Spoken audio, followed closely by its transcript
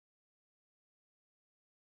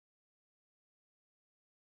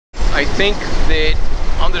I think that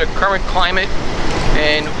under the current climate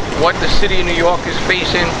and what the city of New York is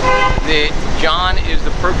facing, that John is the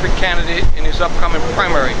perfect candidate in his upcoming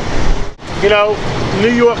primary. You know, New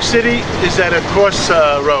York City is at a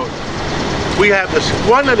crossroad. We have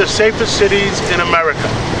one of the safest cities in America.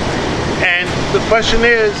 And the question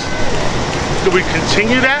is, do we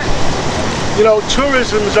continue that? You know,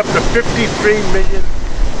 tourism is up to 53 million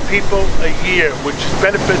people a year, which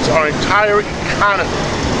benefits our entire economy.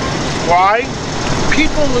 Why?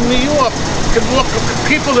 People in New York can walk,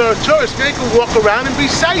 people that are tourists, they can walk around and be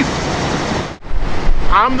safe.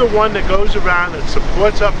 I'm the one that goes around and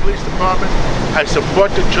supports our police department. I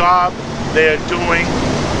support the job they're doing.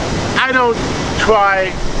 I don't try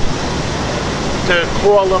to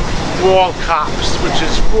call them mall cops, which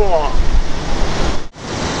is wrong.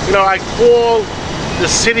 You know, I call the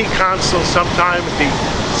city council sometimes the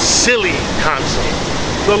silly council.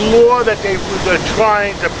 The law that they're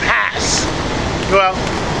trying to pass. Well,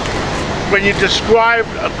 when you describe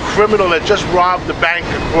a criminal that just robbed the bank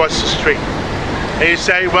across the street, and you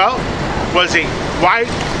say, well, was he white?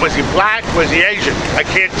 Was he black? Was he Asian? I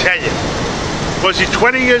can't tell you. Was he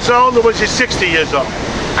 20 years old or was he 60 years old?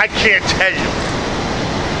 I can't tell you.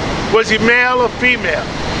 Was he male or female?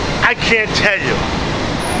 I can't tell you.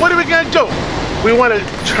 What are we going to do? We want to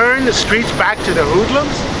turn the streets back to the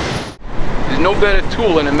hoodlums? There's no better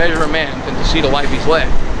tool in a measure of man than to see the life he's led.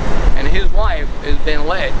 And his life has been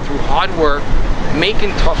led through hard work, making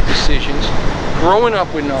tough decisions, growing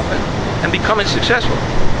up with nothing, and becoming successful.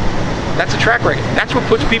 That's a track record. That's what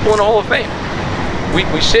puts people in the Hall of Fame. We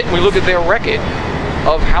sit and we look at their record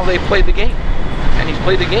of how they played the game. And he's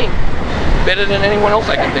played the game better than anyone else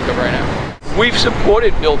I can think of right now. We've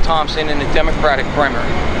supported Bill Thompson in the Democratic primary.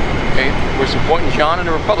 Okay? We're supporting John in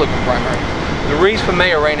the Republican primary. The race for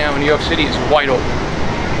mayor right now in New York City is wide open.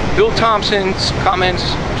 Bill Thompson's comments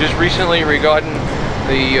just recently regarding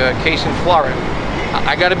the case in Florida,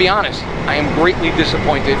 I gotta be honest, I am greatly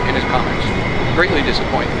disappointed in his comments. Greatly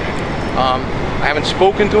disappointed. I haven't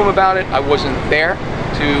spoken to him about it. I wasn't there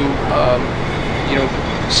to you know,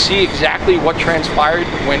 see exactly what transpired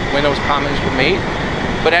when those comments were made.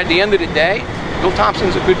 But at the end of the day, Bill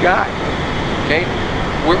Thompson's a good guy. Okay?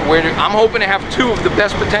 I'm hoping to have two of the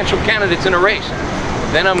best potential candidates in a race.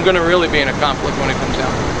 Then I'm going to really be in a conflict when it comes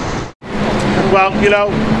down to it. Well, you know,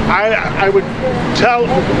 I would tell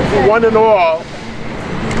one and all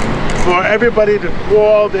for everybody to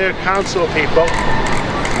call their council people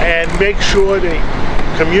and make sure the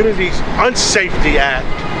Communities Unsafety Act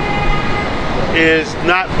is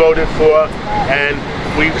not voted for, and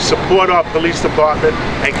we support our police department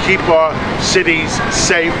and keep our cities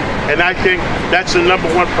safe. And I think that's the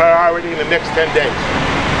 #1 priority in the next 10 days.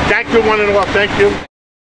 Thank you, one and all. Thank you.